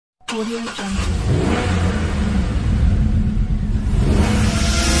Audio Jungle.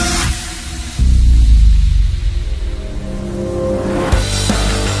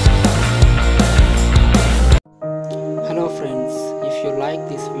 Hello friends, if you like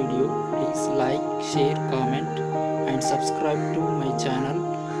this video, please like, share, comment and subscribe to my channel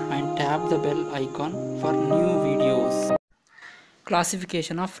and tap the bell icon for new videos.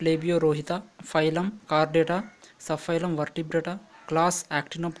 Classification of Labeo rohita, phylum Chordata, subphylum Vertebrata, class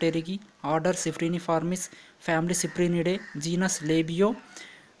Actinopterygi, order Cypriniformis, family Cyprinidae, genus Labeo,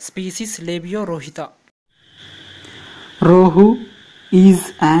 species Labeo rohita. Rohu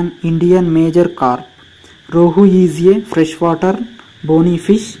is an Indian major carp. Rohu is a freshwater bony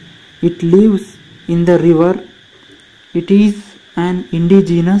fish. It lives in the river. It is an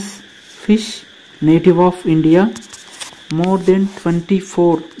indigenous fish native of India. More than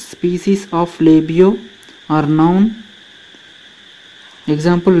 24 species of Labeo are known.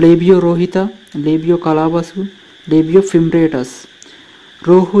 Example: Labeo rohita, Labeo calabasu, Labeo fimbriatus.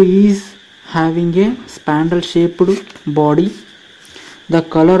 Rohu is having a spandrel shaped body. The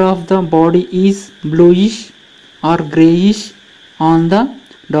color of the body is bluish or greyish on the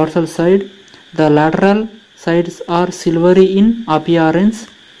dorsal side. The lateral sides are silvery in appearance.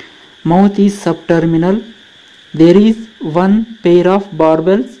 Mouth is subterminal. There is one pair of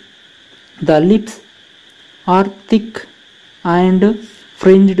barbels. The lips are thick and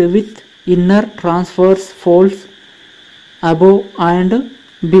fringed with inner transverse folds above and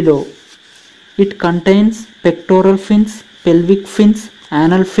below. It contains pectoral fins, pelvic fins,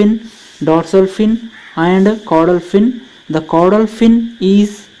 anal fin, darsal fin and caudal fin. The caudal fin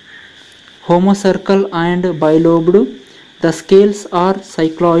is homocircle and bilobed. The scales are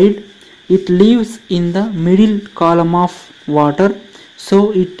cycloid. It lives in the middle column of water,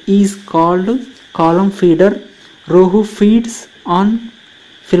 so it is called column feeder. Rohu feeds on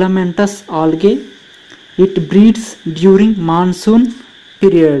filamentous algae. It breeds during monsoon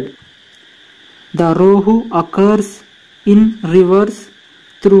period. The rohu occurs in rivers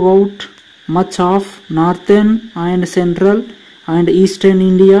throughout much of northern and central and eastern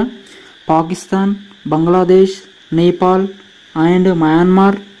India, Pakistan, Bangladesh, Nepal and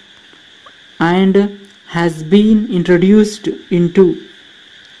Myanmar, and has been introduced into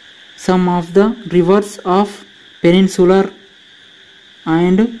some of the rivers of peninsular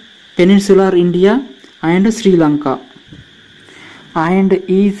India and Sri Lanka, and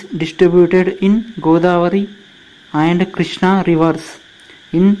is distributed in Godavari and Krishna rivers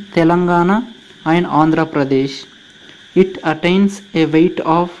in Telangana and Andhra Pradesh. It attains a weight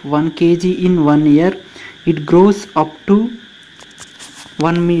of 1 kg in 1 year. It grows up to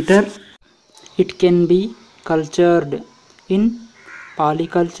 1 meter. It can be cultured in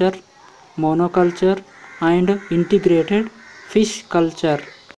polyculture, monoculture and integrated fish culture.